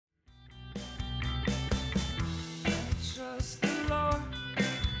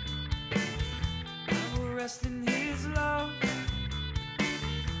rest in his love.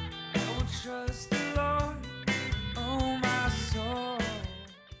 I will trust the Lord, oh my soul.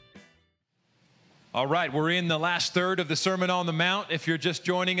 All right, we're in the last third of the Sermon on the Mount. If you're just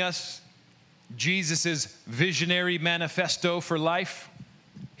joining us, Jesus' visionary manifesto for life,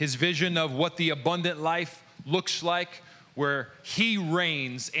 his vision of what the abundant life looks like, where he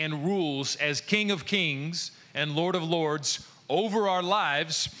reigns and rules as King of Kings and Lord of Lords over our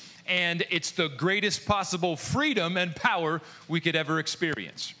lives, and it's the greatest possible freedom and power we could ever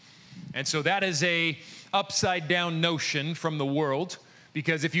experience. And so that is a upside down notion from the world,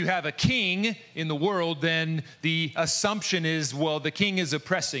 because if you have a king in the world, then the assumption is, well, the king is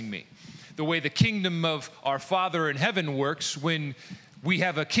oppressing me. The way the kingdom of our Father in heaven works, when we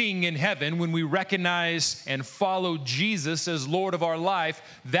have a king in heaven, when we recognize and follow Jesus as Lord of our life,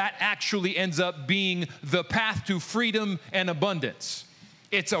 that actually ends up being the path to freedom and abundance.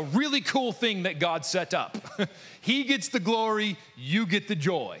 It's a really cool thing that God set up. He gets the glory, you get the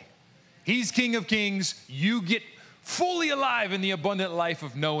joy. He's King of Kings, you get fully alive in the abundant life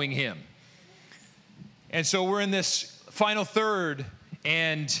of knowing him. And so we're in this final third,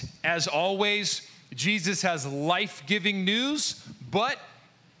 and as always, Jesus has life-giving news, but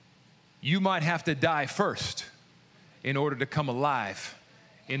you might have to die first in order to come alive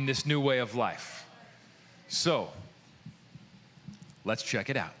in this new way of life. So, let's check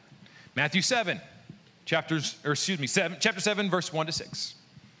it out. Matthew 7, chapter 7, verse 1 to 6.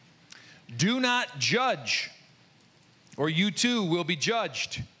 Do not judge, or you too will be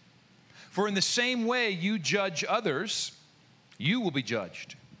judged. For in the same way you judge others, you will be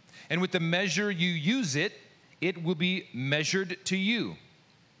judged. And with the measure you use it, it will be measured to you.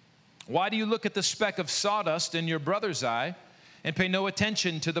 Why do you look at the speck of sawdust in your brother's eye and pay no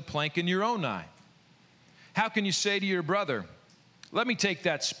attention to the plank in your own eye? How can you say to your brother, let me take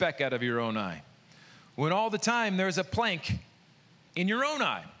that speck out of your own eye, when all the time there's a plank in your own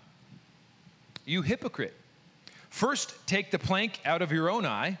eye? You hypocrite. First take the plank out of your own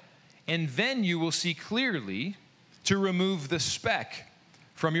eye, and then you will see clearly to remove the speck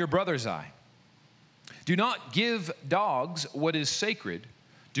from your brother's eye. Do not give dogs what is sacred.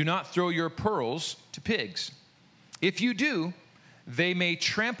 Do not throw your pearls to pigs. If you do, they may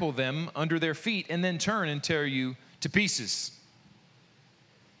trample them under their feet and then turn and tear you to pieces.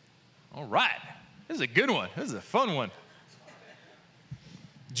 All right. This is a good one. This is a fun one.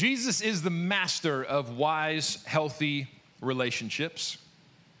 Jesus is the master of wise, healthy relationships.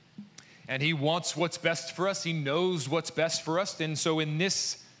 And he wants what's best for us. He knows what's best for us. And so in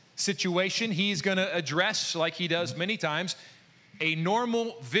this situation, he's going to address, like he does many times, a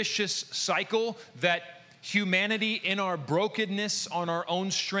normal, vicious cycle that humanity in our brokenness, on our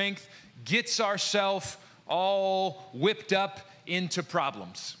own strength, gets ourselves all whipped up into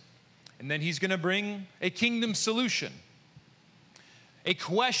problems. And then he's going to bring a kingdom solution. A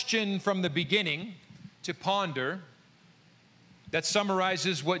question from the beginning to ponder that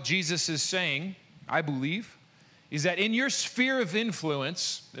summarizes what Jesus is saying, I believe, is that in your sphere of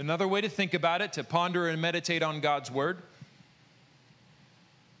influence, another way to think about it, to ponder and meditate on God's word,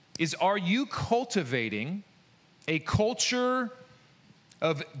 is, are you cultivating a culture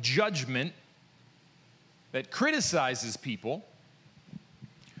of judgment that criticizes people,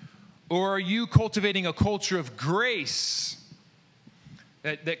 or are you cultivating a culture of grace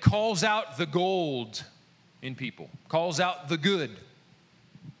that calls out the gold in people, calls out the good?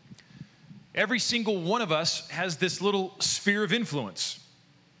 Every single one of us has this little sphere of influence.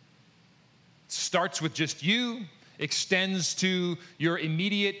 It starts with just you, extends to your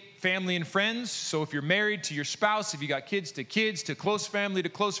immediate family and friends. So if you're married, to your spouse, if you got kids, to close family, to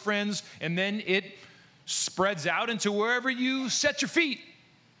close friends, and then it spreads out into wherever you set your feet.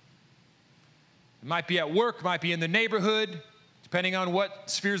 It might be at work, might be in the neighborhood. Depending on what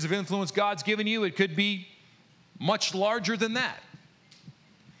spheres of influence God's given you, it could be much larger than that.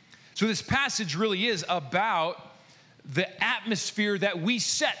 So this passage really is about the atmosphere that we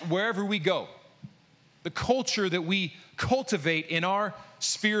set wherever we go, the culture that we cultivate in our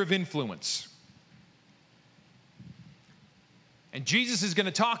sphere of influence. And Jesus is going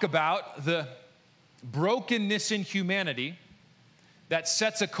to talk about the brokenness in humanity that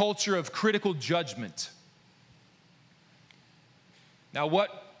sets a culture of critical judgment. Now,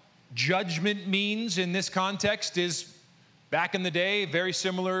 what judgment means in this context is, back in the day, very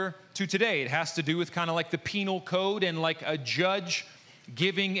similar to today. It has to do with kind of like the penal code and like a judge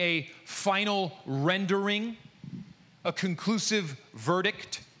giving a final rendering, a conclusive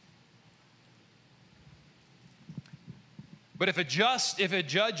verdict. But if a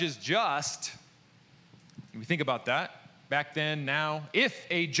judge is just, we think about that, back then, now, if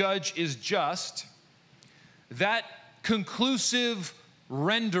a judge is just, that conclusive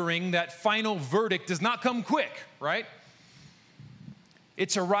rendering, that final verdict does not come quick, right?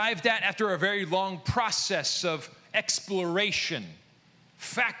 It's arrived at after a very long process of exploration,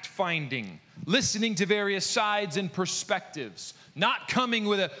 fact-finding, listening to various sides and perspectives, not coming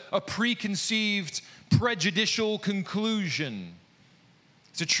with a preconceived, prejudicial conclusion.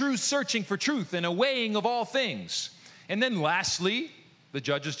 It's a true searching for truth and a weighing of all things. And then lastly, the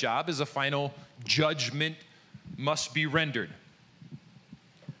judge's job is a final judgment must be rendered.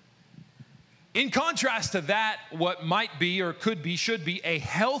 In contrast to that, what might be or could be, should be a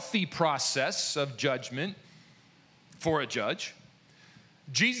healthy process of judgment for a judge,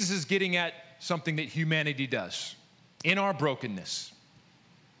 Jesus is getting at something that humanity does in our brokenness.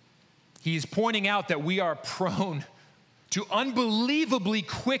 He's pointing out that we are prone to unbelievably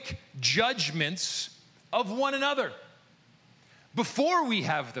quick judgments of one another before we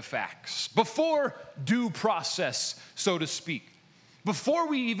have the facts, before due process, so to speak. Before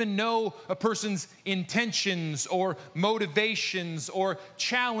we even know a person's intentions or motivations or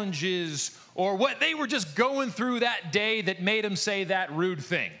challenges or what they were just going through that day that made them say that rude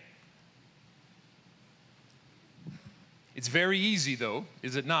thing. It's very easy, though,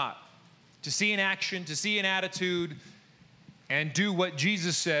 is it not, to see an action, to see an attitude, and do what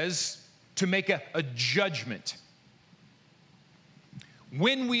Jesus says to make a judgment.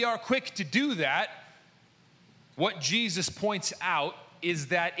 When we are quick to do that, what Jesus points out is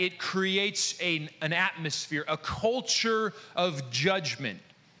that it creates an atmosphere, a culture of judgment,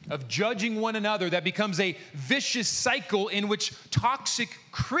 of judging one another that becomes a vicious cycle in which toxic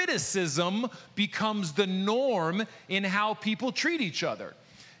criticism becomes the norm in how people treat each other.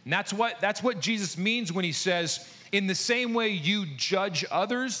 And that's what Jesus means when he says, in the same way you judge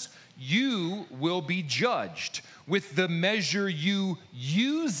others, you will be judged. With the measure you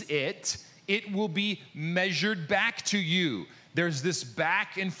use it, it will be measured back to you. There's this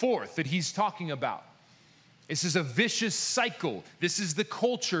back and forth that he's talking about. This is a vicious cycle. This is the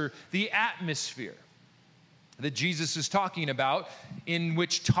culture, the atmosphere that Jesus is talking about, in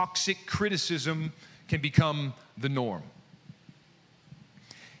which toxic criticism can become the norm.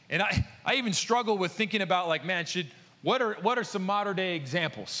 And I even struggle with thinking about, like, man, what are some modern day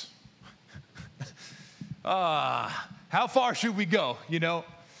examples? How far should we go, you know?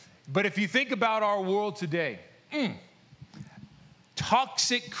 But if you think about our world today,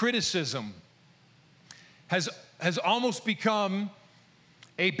 toxic criticism has almost become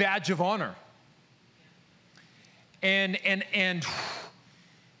a badge of honor. And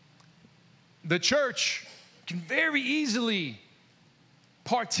the church can very easily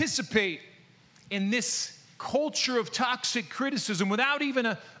participate in this culture of toxic criticism without even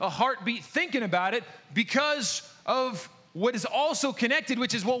a heartbeat thinking about it, because of what is also connected,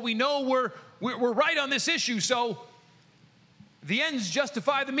 which is what we know we're right on this issue. So the ends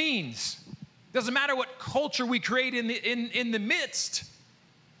justify the means. Doesn't matter what culture we create in the midst.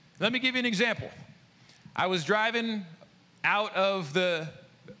 Let me give you an example. I was driving out of the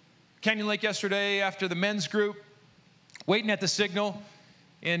Canyon Lake yesterday after the men's group, waiting at the signal,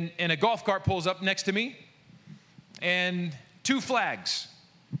 and a golf cart pulls up next to me, and two flags.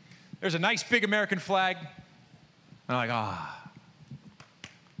 There's a nice big American flag. I'm like,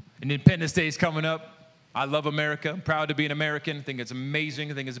 Independence Day is coming up. I love America. I'm proud to be an American. I think it's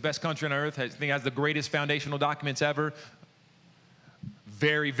amazing. I think it's the best country on earth. I think it has the greatest foundational documents ever.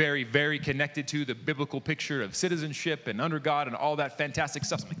 Very, very, very connected to the biblical picture of citizenship and under God and all that fantastic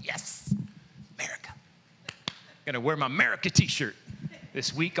stuff. So I'm like, yes, America. I'm going to wear my America t-shirt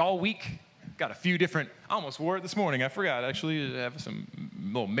this week, all week. Got a few different, I almost wore it this morning. I forgot, actually. I have some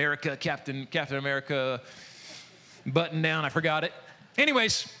little America, Captain America button down. I forgot it.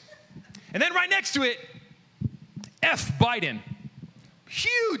 Anyways, and then right next to it, F Biden.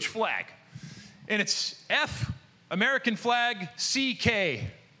 Huge flag. And it's F, American flag, CK,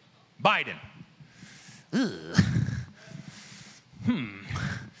 Biden. And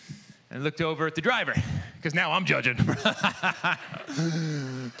I looked over at the driver, because now I'm judging.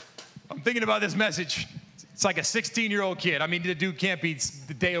 I'm thinking about this message. It's like a 16-year-old kid. I mean, the dude can't be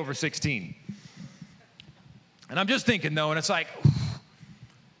the day over 16. And I'm just thinking, though, and it's like,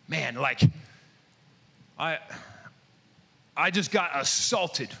 man, like, I just got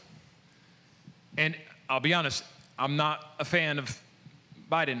assaulted. And I'll be honest, I'm not a fan of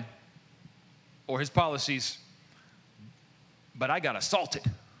Biden or his policies, but I got assaulted.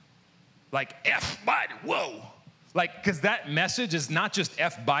 Like, F Biden, whoa. Like, because that message is not just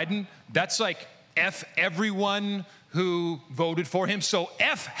F Biden, that's like F everyone who voted for him, so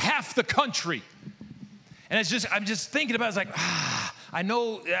F half the country. And I'm just thinking about it, it's like, I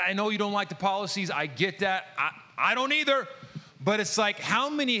know you don't like the policies. I get that. I don't either. But it's like, how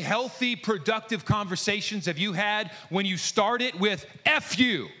many healthy, productive conversations have you had when you start it with F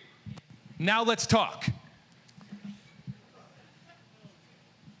you? Now let's talk.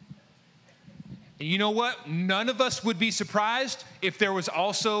 And you know what? None of us would be surprised if there was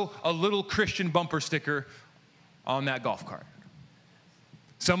also a little Christian bumper sticker on that golf cart.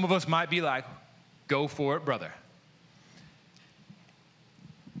 Some of us might be like, go for it, brother.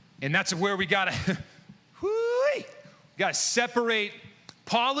 And that's where we gotta separate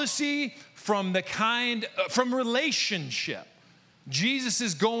policy from from relationship. Jesus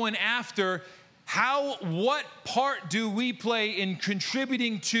is going after what part do we play in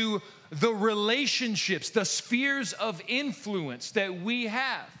contributing to the relationships, the spheres of influence that we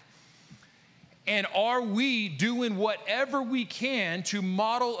have. And are we doing whatever we can to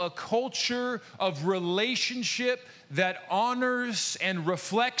model a culture of relationship that honors and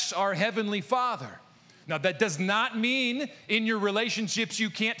reflects our Heavenly Father? Now, that does not mean in your relationships you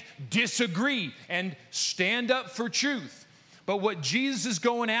can't disagree and stand up for truth. But what Jesus is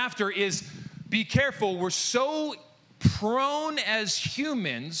going after is, be careful. We're so prone as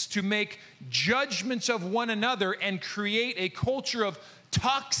humans to make judgments of one another and create a culture of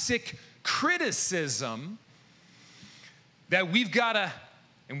toxic criticism that we've got to,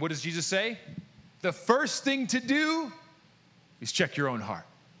 and what does Jesus say? The first thing to do is check your own heart.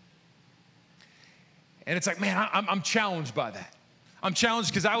 And it's like, man, I'm challenged by that. I'm challenged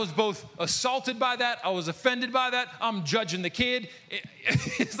because I was both assaulted by that, I was offended by that, I'm judging the kid.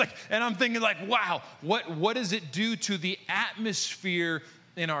 It's like, and I'm thinking like, wow, what does it do to the atmosphere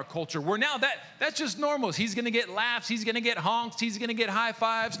in our culture? Where now that's just normal. He's gonna get laughs, he's gonna get honks, he's gonna get high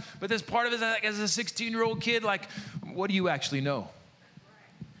fives, but this part of it, like, as a 16-year-old kid, like, what do you actually know?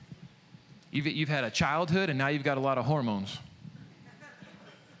 You've had a childhood and now you've got a lot of hormones.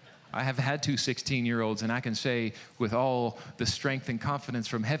 I have had 2 16-year-olds, and I can say with all the strength and confidence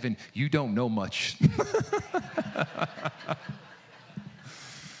from heaven, you don't know much.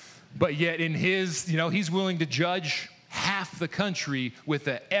 But yet in his, he's willing to judge half the country with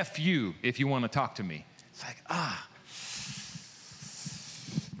a F you if you want to talk to me. It's like,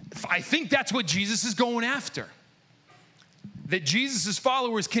 I think that's what Jesus is going after. That Jesus'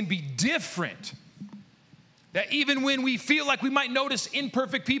 followers can be different. That even when we feel like we might notice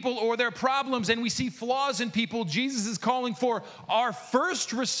imperfect people or their problems and we see flaws in people, Jesus is calling for our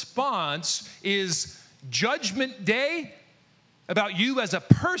first response is Judgment Day about you as a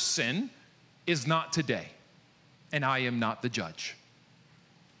person is not today, and I am not the judge.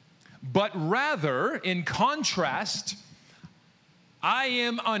 But rather, in contrast, I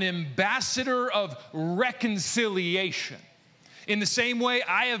am an ambassador of reconciliation. In the same way,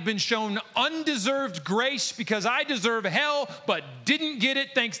 I have been shown undeserved grace because I deserve hell, but didn't get it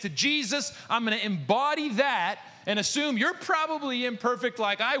thanks to Jesus. I'm going to embody that and assume you're probably imperfect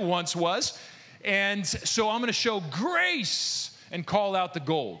like I once was. And so I'm going to show grace and call out the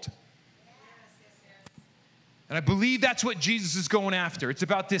gold. And I believe that's what Jesus is going after. It's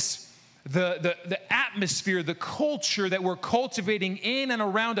about this, the atmosphere, the culture that we're cultivating in and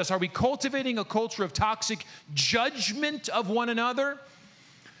around us. Are we cultivating a culture of toxic judgment of one another?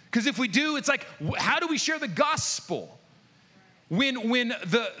 Because if we do, it's like, how do we share the gospel? When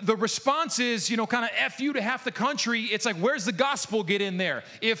the response is, kind of F you to half the country, it's like, where's the gospel get in there?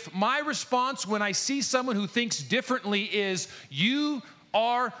 If my response when I see someone who thinks differently is, you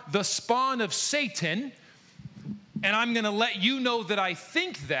are the spawn of Satan, and I'm going to let you know that I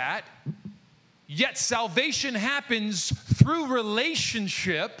think that, yet salvation happens through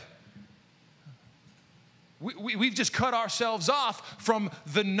relationship, we've just cut ourselves off from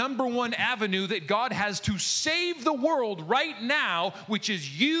the number one avenue that God has to save the world right now, which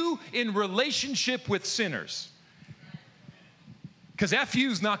is you in relationship with sinners. Because FU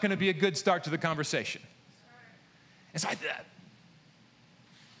is not going to be a good start to the conversation. It's like that.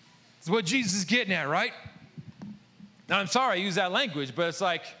 It's what Jesus is getting at, right? Now, I'm sorry I use that language, but it's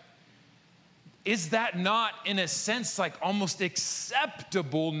like, is that not, in a sense, like almost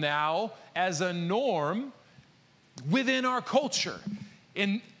acceptable now as a norm within our culture?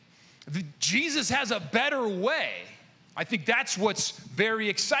 And Jesus has a better way. I think that's what's very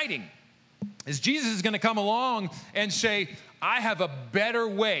exciting, is Jesus is going to come along and say, I have a better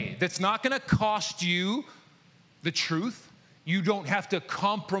way that's not going to cost you the truth. You don't have to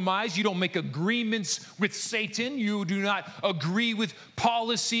compromise. You don't make agreements with Satan. You do not agree with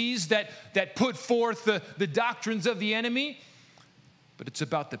policies that put forth the doctrines of the enemy. But it's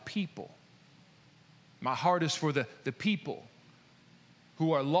about the people. My heart is for the people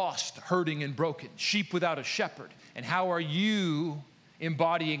who are lost, hurting, and broken, sheep without a shepherd. And how are you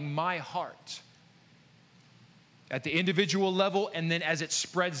embodying my heart at the individual level, and then as it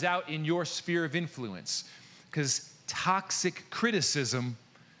spreads out in your sphere of influence. Because toxic criticism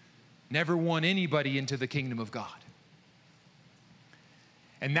never won anybody into the kingdom of God.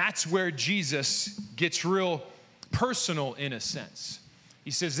 And that's where Jesus gets real personal in a sense.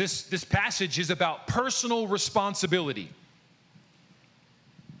 He says this passage is about personal responsibility.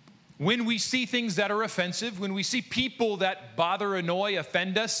 When we see things that are offensive, when we see people that bother, annoy,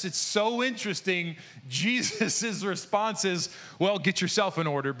 offend us, it's so interesting. Jesus' response is, well, get yourself in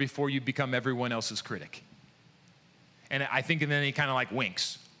order before you become everyone else's critic. And I think, and then he kind of like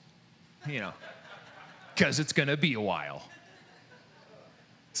winks, because it's going to be a while.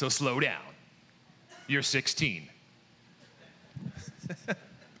 So slow down. You're 16.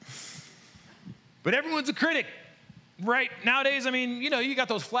 But everyone's a critic. Right, nowadays, you got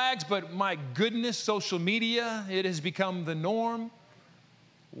those flags, but my goodness, social media, it has become the norm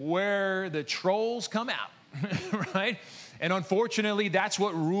where the trolls come out, right? And unfortunately, that's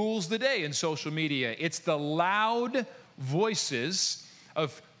what rules the day in social media. It's the loud voices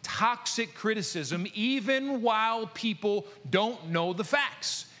of toxic criticism, even while people don't know the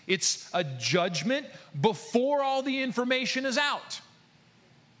facts. It's a judgment before all the information is out.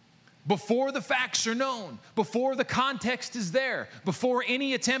 Before the facts are known, before the context is there, before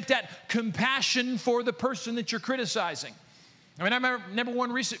any attempt at compassion for the person that you're criticizing. I remember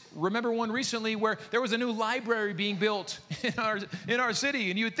one recently where there was a new library being built in our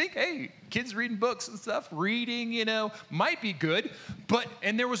city, and you would think, hey, kids reading books and stuff, reading, might be good.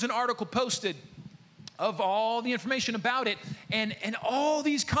 And there was an article posted of all the information about it, and all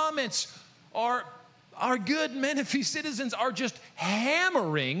these comments are good Menifee citizens are just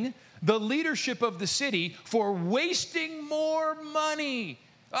hammering the leadership of the city for wasting more money.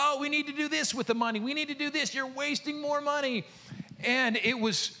 Oh, we need to do this with the money. We need to do this. You're wasting more money. And it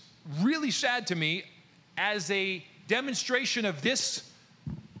was really sad to me as a demonstration of this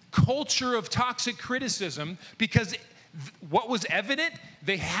culture of toxic criticism, because what was evident,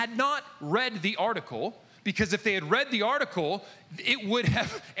 they had not read the article. Because if they had read the article, it would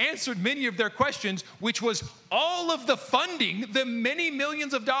have answered many of their questions, which was all of the funding, the many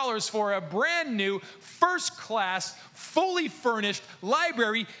millions of dollars for a brand new, first-class, fully furnished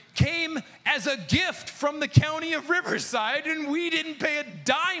library came as a gift from the county of Riverside, and we didn't pay a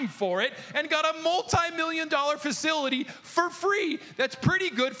dime for it and got a multi-million-dollar facility for free. That's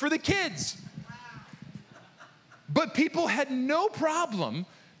pretty good for the kids. But people had no problem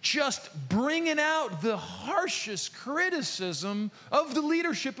just bringing out the harshest criticism of the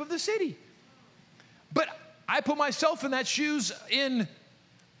leadership of the city. But I put myself in that shoes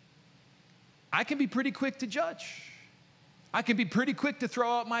I can be pretty quick to judge. I can be pretty quick to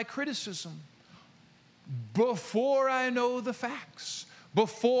throw out my criticism before I know the facts,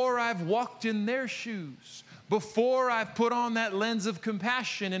 before I've walked in their shoes, before I've put on that lens of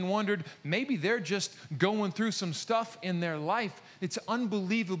compassion and wondered, maybe they're just going through some stuff in their life. It's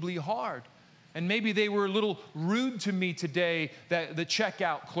unbelievably hard. And maybe they were a little rude to me today, the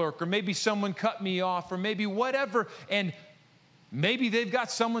checkout clerk, or maybe someone cut me off, or maybe whatever. And maybe they've got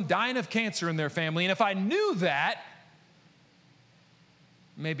someone dying of cancer in their family. And if I knew that,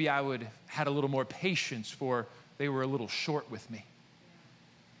 maybe I would have had a little more patience for they were a little short with me.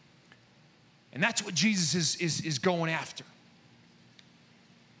 And that's what Jesus is going after.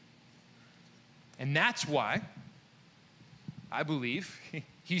 And that's why I believe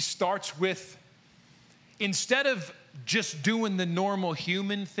he starts with, instead of just doing the normal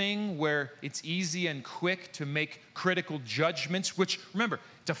human thing where it's easy and quick to make critical judgments, which, remember,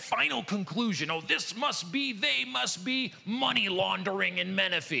 it's a final conclusion. Oh, this must be, they must be money laundering in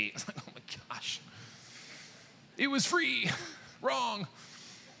Menifee. It's like, oh my gosh. It was free. Wrong.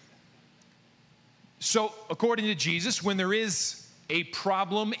 So, according to Jesus, when there is a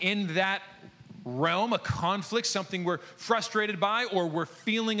problem in that realm, a conflict, something we're frustrated by, or we're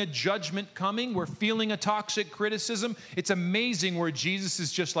feeling a judgment coming, we're feeling a toxic criticism, it's amazing where Jesus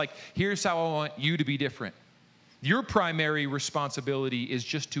is just like, here's how I want you to be different. Your primary responsibility is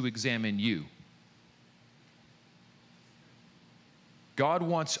just to examine you. God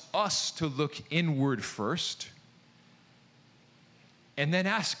wants us to look inward first and then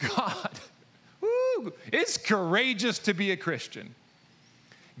ask God. Woo, it's courageous to be a Christian.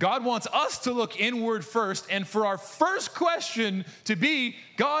 God wants us to look inward first, and for our first question to be,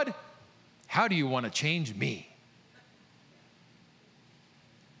 God, how do you want to change me?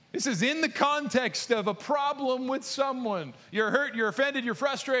 This is in the context of a problem with someone. You're hurt, you're offended, you're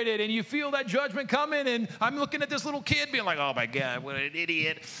frustrated, and you feel that judgment coming, and I'm looking at this little kid being like, oh my God, what an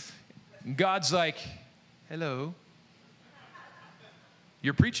idiot. And God's like, hello.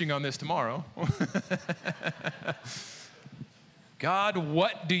 You're preaching on this tomorrow. God,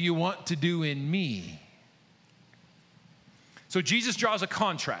 what do you want to do in me? So Jesus draws a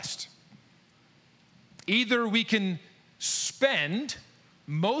contrast. Either we can spend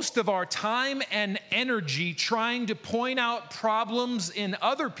most of our time and energy trying to point out problems in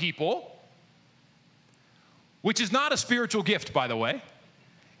other people, which is not a spiritual gift, by the way.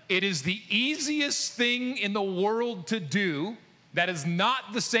 It is the easiest thing in the world to do. That is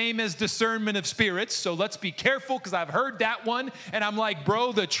not the same as discernment of spirits, so let's be careful, because I've heard that one, and I'm like,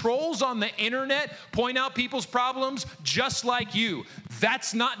 bro, the trolls on the internet point out people's problems just like you.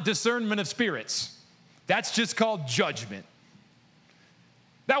 That's not discernment of spirits. That's just called judgment.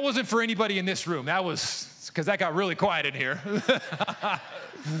 That wasn't for anybody in this room. That was because that got really quiet in here.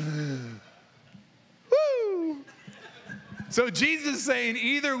 Woo! So Jesus is saying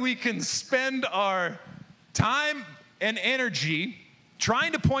either we can spend our time and energy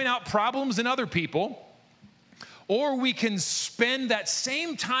trying to point out problems in other people, or we can spend that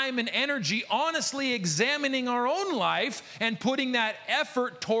same time and energy honestly examining our own life and putting that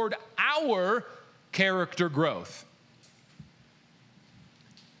effort toward our character growth.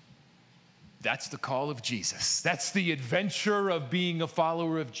 That's the call of Jesus. That's the adventure of being a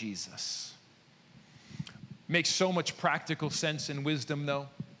follower of Jesus. Makes so much practical sense and wisdom, though.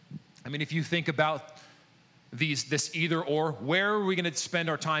 I mean, if you think about this either or, where are we going to spend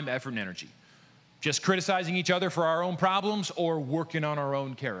our time, effort, and energy? Just criticizing each other for our own problems, or working on our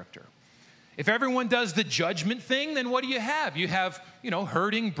own character? If everyone does the judgment thing, then what do you have? You have,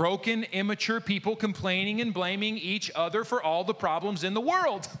 hurting, broken, immature people complaining and blaming each other for all the problems in the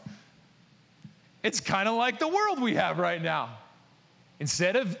world. It's kind of like the world we have right now.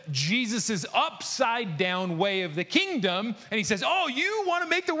 Instead of Jesus' upside down way of the kingdom, and he says, oh, you want to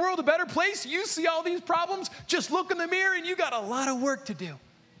make the world a better place? You see all these problems? Just look in the mirror and you got a lot of work to do.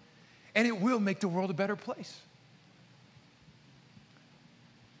 And it will make the world a better place.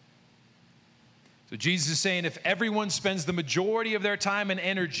 So Jesus is saying if everyone spends the majority of their time and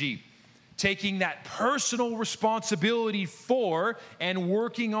energy taking that personal responsibility for and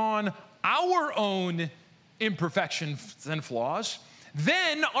working on our own imperfections and flaws,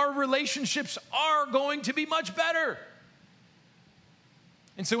 then our relationships are going to be much better.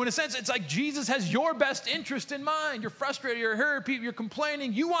 And so in a sense, it's like Jesus has your best interest in mind. You're frustrated, you're hurt, you're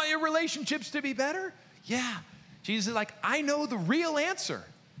complaining. You want your relationships to be better? Yeah. Jesus is like, I know the real answer.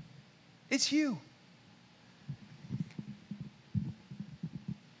 It's you.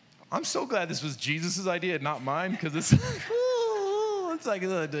 I'm so glad this was Jesus' idea, not mine, because it's like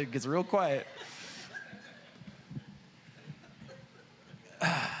it gets real quiet.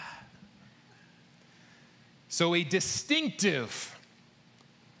 So a distinctive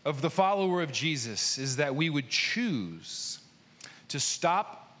of the follower of Jesus is that we would choose to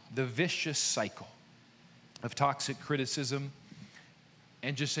stop the vicious cycle of toxic criticism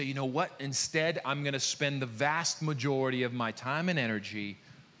and just say, you know what? Instead, I'm going to spend the vast majority of my time and energy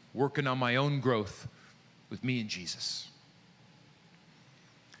working on my own growth with me and Jesus.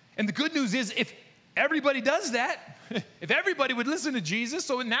 And the good news is, if everybody does that, if everybody would listen to Jesus,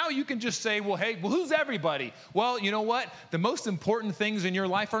 so now you can just say, well, hey, who's everybody? Well, you know what? The most important things in your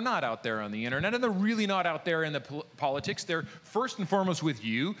life are not out there on the internet, and they're really not out there in the politics. They're first and foremost with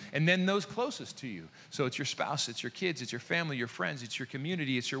you, and then those closest to you. So it's your spouse, it's your kids, it's your family, your friends, it's your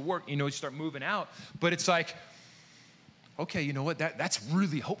community, it's your work. You start moving out. But it's like, okay, you know what? That's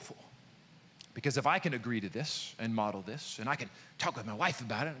really hopeful. Because if I can agree to this and model this, and I can talk with my wife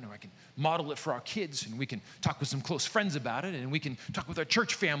about it, or I can model it for our kids, and we can talk with some close friends about it, and we can talk with our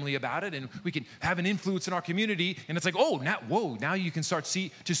church family about it, and we can have an influence in our community, and it's like, now you can start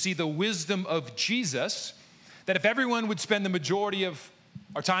to see the wisdom of Jesus, that if everyone would spend the majority of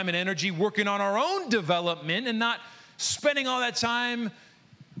our time and energy working on our own development and not spending all that time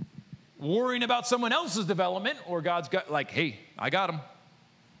worrying about someone else's development, or God's got, like, hey, I got them.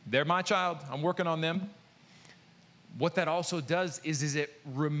 They're my child. I'm working on them. What that also does is it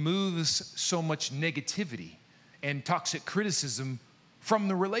removes so much negativity and toxic criticism from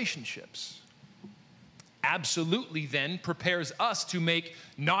the relationships. Absolutely then prepares us to make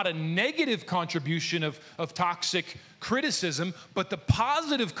not a negative contribution of toxic criticism, but the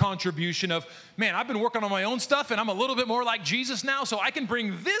positive contribution of, man, I've been working on my own stuff and I'm a little bit more like Jesus now, so I can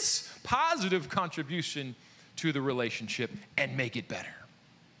bring this positive contribution to the relationship and make it better.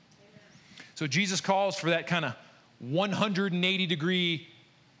 So Jesus calls for that kind of 180-degree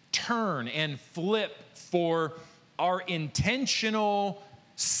turn and flip for our intentional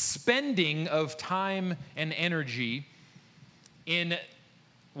spending of time and energy in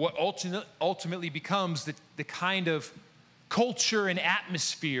what ultimately becomes the kind of culture and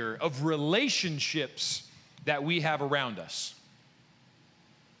atmosphere of relationships that we have around us.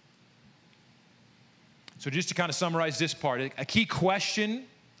 So just to kind of summarize this part, a key question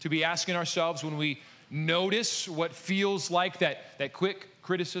to be asking ourselves when we notice what feels like that quick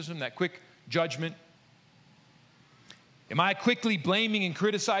criticism, that quick judgment. Am I quickly blaming and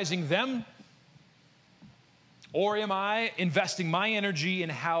criticizing them? Or am I investing my energy in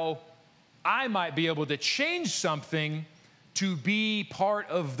how I might be able to change something to be part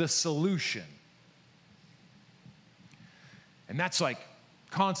of the solution? And that's like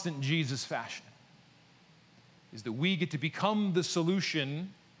constant Jesus fashion, is that we get to become the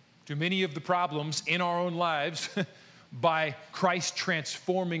solution to many of the problems in our own lives by Christ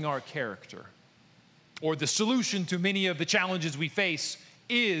transforming our character. Or the solution to many of the challenges we face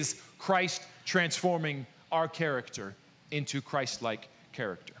is Christ transforming our character into Christ-like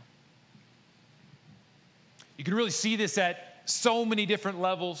character. You can really see this at so many different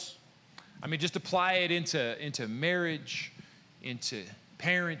levels. I mean, just apply it into marriage, into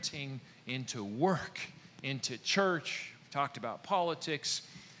parenting, into work, into church. We talked about politics.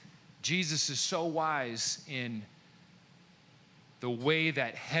 Jesus is so wise in the way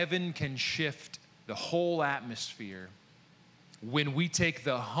that heaven can shift the whole atmosphere when we take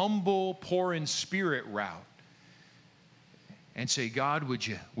the humble, poor in spirit route and say, God, would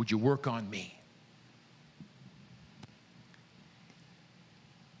you work on me?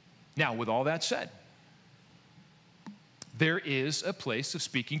 Now, with all that said, there is a place of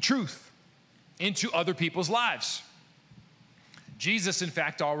speaking truth into other people's lives. Jesus, in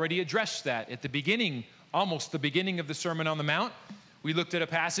fact, already addressed that at the beginning, almost the beginning of the Sermon on the Mount. We looked at a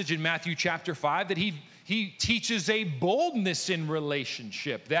passage in Matthew chapter 5 that he teaches a boldness in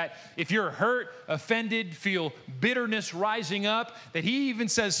relationship, that if you're hurt, offended, feel bitterness rising up, that he even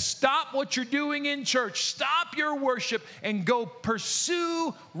says, stop what you're doing in church, stop your worship, and go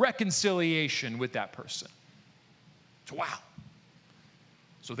pursue reconciliation with that person. So, wow.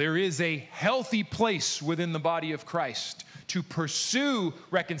 So there is a healthy place within the body of Christ to pursue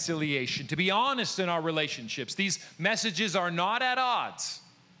reconciliation, to be honest in our relationships. These messages are not at odds.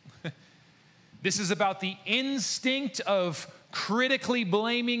 This is about the instinct of critically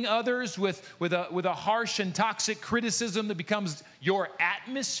blaming others with a harsh and toxic criticism that becomes your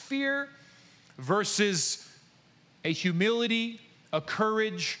atmosphere versus a humility, a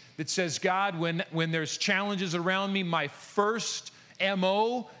courage that says, God, when there's challenges around me, my first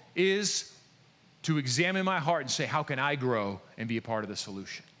MO is to examine my heart and say, how can I grow and be a part of the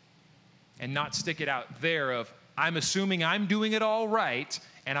solution? And not stick it out there of, I'm assuming I'm doing it all right,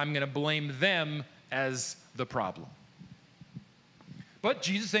 and I'm going to blame them as the problem. But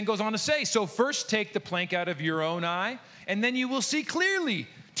Jesus then goes on to say, so first take the plank out of your own eye, and then you will see clearly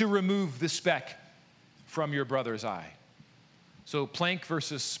to remove the speck from your brother's eye. So plank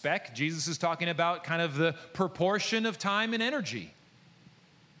versus speck, Jesus is talking about kind of the proportion of time and energy.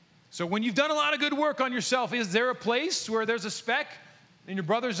 So when you've done a lot of good work on yourself, is there a place where there's a speck in your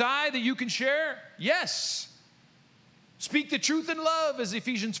brother's eye that you can share? Yes. Speak the truth in love, as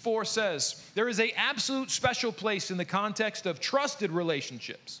Ephesians 4 says. There is an absolute special place in the context of trusted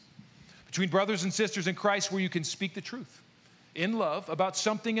relationships between brothers and sisters in Christ where you can speak the truth in love about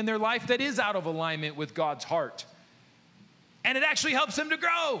something in their life that is out of alignment with God's heart. And it actually helps them to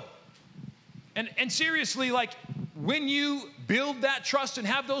grow. And seriously, like, when you build that trust and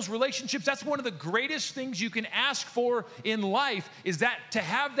have those relationships, that's one of the greatest things you can ask for in life, is that to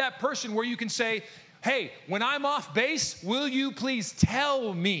have that person where you can say, hey, when I'm off base, will you please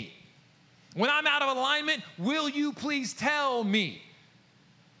tell me? When I'm out of alignment, will you please tell me?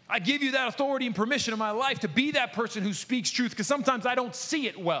 I give you that authority and permission in my life to be that person who speaks truth, because sometimes I don't see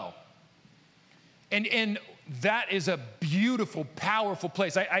it well. And that is a beautiful, powerful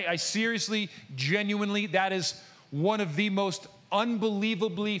place. I seriously, genuinely, that is one of the most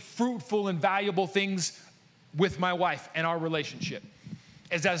unbelievably fruitful and valuable things with my wife and our relationship.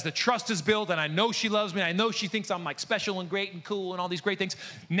 As the trust is built, and I know she loves me, I know she thinks I'm like special and great and cool and all these great things.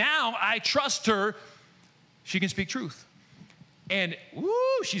 Now I trust her. She can speak truth. And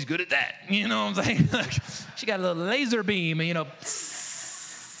woo, she's good at that. You know what I'm saying? She got a little laser beam, and you know,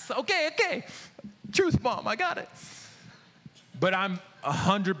 okay. Truth bomb, I got it. But I'm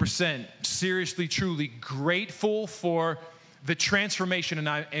 100% seriously, truly grateful for the transformation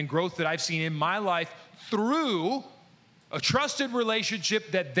and growth that I've seen in my life through a trusted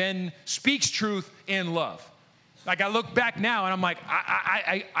relationship that then speaks truth in love. Like, I look back now and I'm like,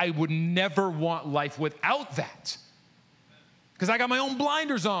 I would never want life without that, because I got my own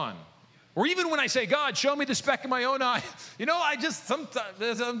blinders on. Or even when I say, God, show me the speck in my own eye. You know, I just, sometimes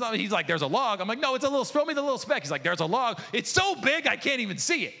he's like, there's a log. I'm like, no, it's a little, show me the little speck. He's like, there's a log. It's so big, I can't even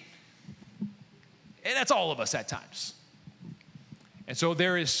see it. And that's all of us at times. And so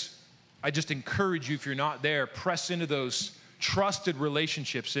I just encourage you, if you're not there, press into those trusted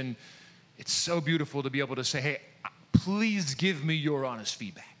relationships. And it's so beautiful to be able to say, hey, please give me your honest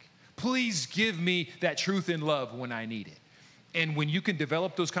feedback. Please give me that truth and love when I need it. And when you can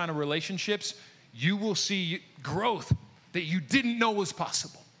develop those kind of relationships, you will see growth that you didn't know was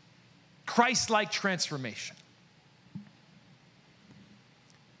possible. Christ-like transformation.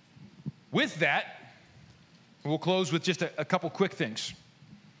 With that, we'll close with just a couple quick things.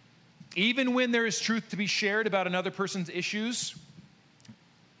 Even when there is truth to be shared about another person's issues,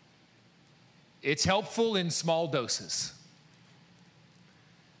 it's helpful in small doses.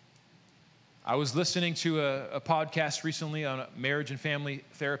 I was listening to a podcast recently on a marriage and family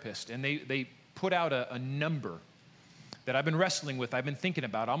therapist, and they put out a number that I've been wrestling with, I've been thinking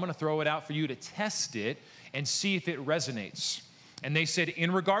about. I'm going to throw it out for you to test it and see if it resonates. And they said,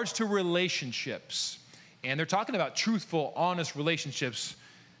 in regards to relationships, and they're talking about truthful, honest relationships,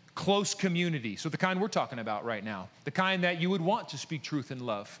 close community, so the kind we're talking about right now, the kind that you would want to speak truth and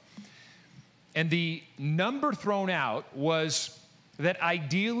love. And the number thrown out was that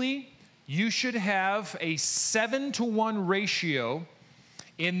ideally, you should have a 7-to-1 ratio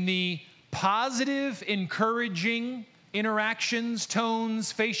in the positive, encouraging interactions,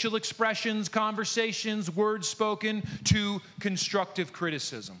 tones, facial expressions, conversations, words spoken to constructive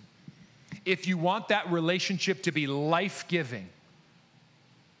criticism. If you want that relationship to be life-giving,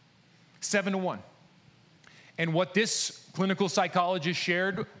 7-to-1. And what this clinical psychologist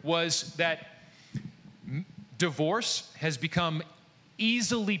shared was that divorce has become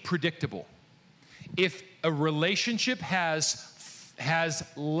easily predictable. If a relationship has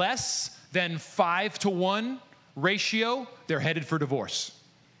less than 5-to-1 ratio, they're headed for divorce.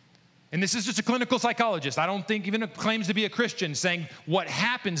 And this is just a clinical psychologist. I don't think even claims to be a Christian, saying what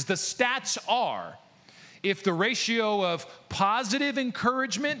happens, the stats are, if the ratio of positive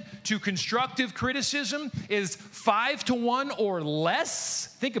encouragement to constructive criticism is 5-to-1 or less,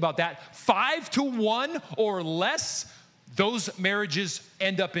 think about that, 5-to-1 or less, those marriages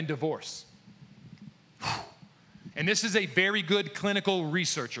end up in divorce. And this is a very good clinical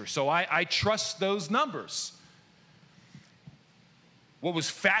researcher, so I trust those numbers. What was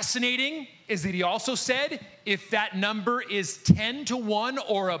fascinating is that he also said if that number is 10-to-1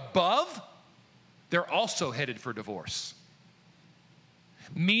 or above, they're also headed for divorce.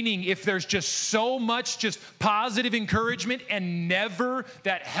 Meaning if there's just so much just positive encouragement and never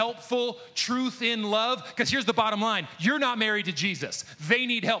that helpful truth in love, because here's the bottom line, you're not married to Jesus. They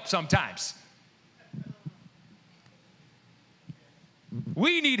need help sometimes.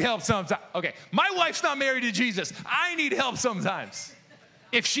 We need help sometimes. Okay, my wife's not married to Jesus. I need help sometimes.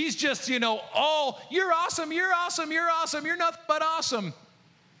 If she's just, you're awesome, you're awesome, you're awesome, you're nothing but awesome,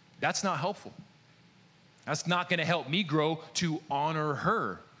 that's not helpful. That's not going to help me grow to honor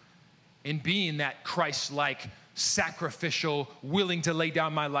her in being that Christ-like, sacrificial, willing to lay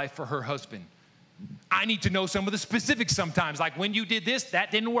down my life for her husband. I need to know some of the specifics sometimes, like when you did this,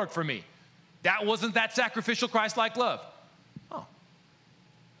 that didn't work for me. That wasn't that sacrificial, Christ-like love. Oh,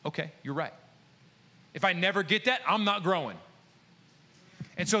 okay, you're right. If I never get that, I'm not growing.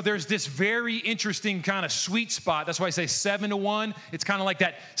 And so there's this very interesting kind of sweet spot. That's why I say 7-to-1. It's kind of like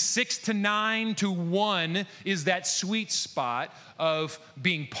that 6-to-9-to-1 is that sweet spot of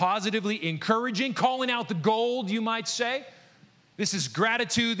being positively encouraging, calling out the gold, you might say. This is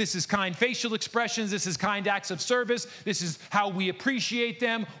gratitude. This is kind facial expressions. This is kind acts of service. This is how we appreciate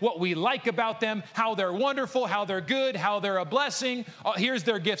them, what we like about them, how they're wonderful, how they're good, how they're a blessing. Here's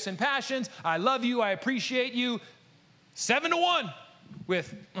their gifts and passions. I love you. I appreciate you. 7-to-1.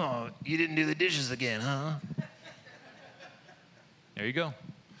 With, oh, you didn't do the dishes again, huh? There you go.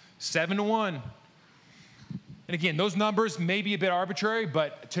 7-to-1. And again, those numbers may be a bit arbitrary,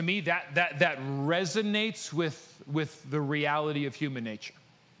 but to me, that resonates with the reality of human nature.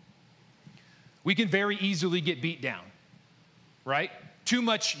 We can very easily get beat down, right? Too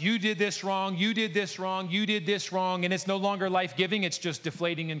much, you did this wrong, you did this wrong, you did this wrong, and it's no longer life-giving, it's just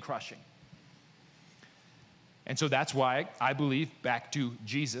deflating and crushing. And so that's why I believe, back to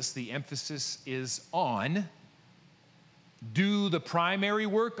Jesus, the emphasis is on do the primary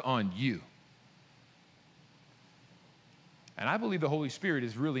work on you. And I believe the Holy Spirit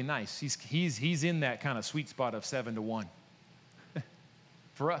is really nice. He's in that kind of sweet spot of 7-to-1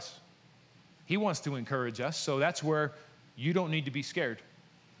 for us. He wants to encourage us, so that's where you don't need to be scared.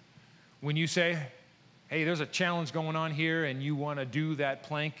 When you say, hey, there's a challenge going on here and you want to do that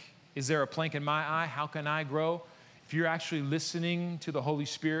plank Is there a plank in my eye? How can I grow? If you're actually listening to the Holy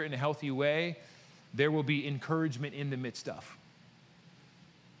Spirit in a healthy way, there will be encouragement in the midst of.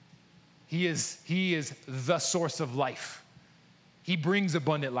 He is the source of life. He brings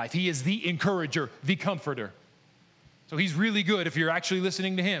abundant life. He is the encourager, the comforter. So he's really good, if you're actually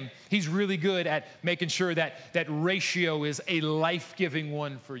listening to him, he's really good at making sure that that ratio is a life-giving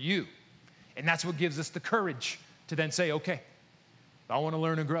one for you. And that's what gives us the courage to then say, okay, I want to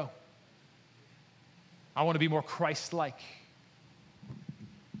learn and grow. I want to be more Christ-like.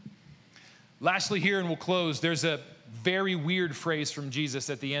 Lastly here, and we'll close, there's a very weird phrase from Jesus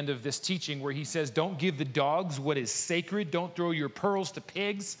at the end of this teaching where he says, don't give the dogs what is sacred. Don't throw your pearls to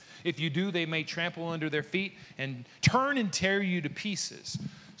pigs. If you do, they may trample under their feet and turn and tear you to pieces.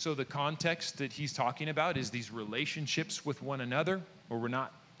 So the context that he's talking about is these relationships with one another, where we're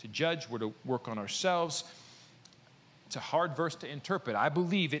not to judge, we're to work on ourselves. It's a hard verse to interpret. I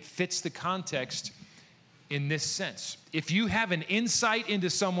believe it fits the context in this sense. If you have an insight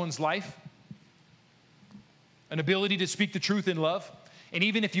into someone's life, an ability to speak the truth in love, and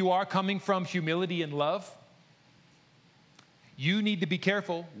even if you are coming from humility and love, you need to be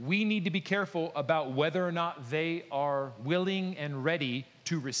careful. We need to be careful about whether or not they are willing and ready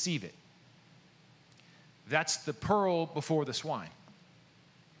to receive it. That's the pearl before the swine.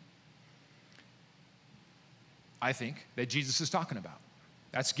 I think that Jesus is talking about.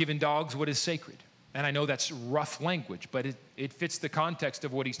 That's giving dogs what is sacred. And I know that's rough language, but it fits the context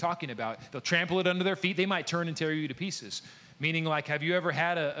of what he's talking about. They'll trample it under their feet. They might turn and tear you to pieces. Meaning, like, have you ever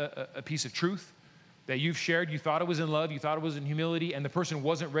had a piece of truth that you've shared? You thought it was in love, you thought it was in humility, and the person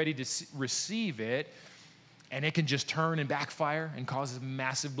wasn't ready to receive it, and it can just turn and backfire and cause a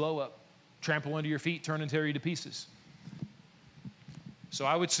massive blow up. Trample under your feet, turn and tear you to pieces. So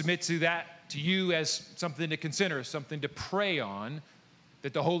I would submit to that to you as something to consider, something to pray on,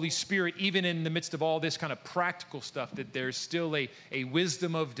 that the Holy Spirit, even in the midst of all this kind of practical stuff, that there's still a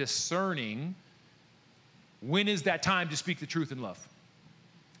wisdom of discerning when is that time to speak the truth in love.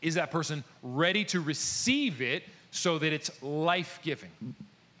 Is that person ready to receive it so that it's life-giving?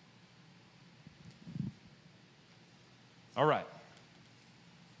 All right.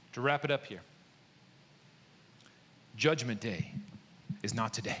 To wrap it up here. Judgment Day is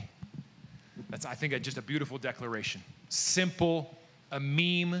not today. That's, I think, just a beautiful declaration. Simple, a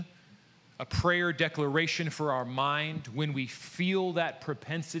meme, a prayer declaration for our mind when we feel that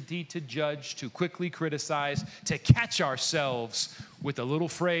propensity to judge, to quickly criticize, to catch ourselves with a little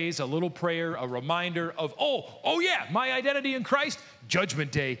phrase, a little prayer, a reminder of, oh yeah, my identity in Christ,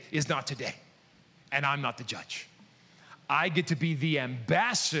 Judgment Day is not today, and I'm not the judge. I get to be the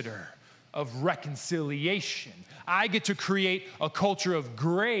ambassador of reconciliation. I get to create a culture of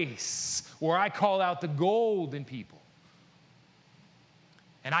grace where I call out the gold in people.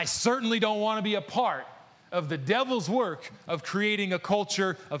 And I certainly don't want to be a part of the devil's work of creating a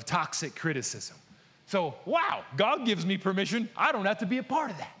culture of toxic criticism. So, wow, God gives me permission. I don't have to be a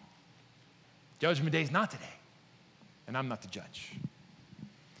part of that. Judgment Day is not today, and I'm not the judge.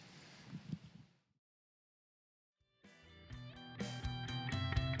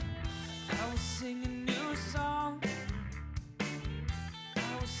 I will sing a new song.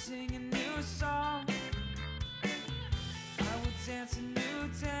 I will sing a new song. I will dance a new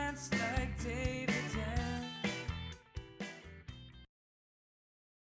dance like David.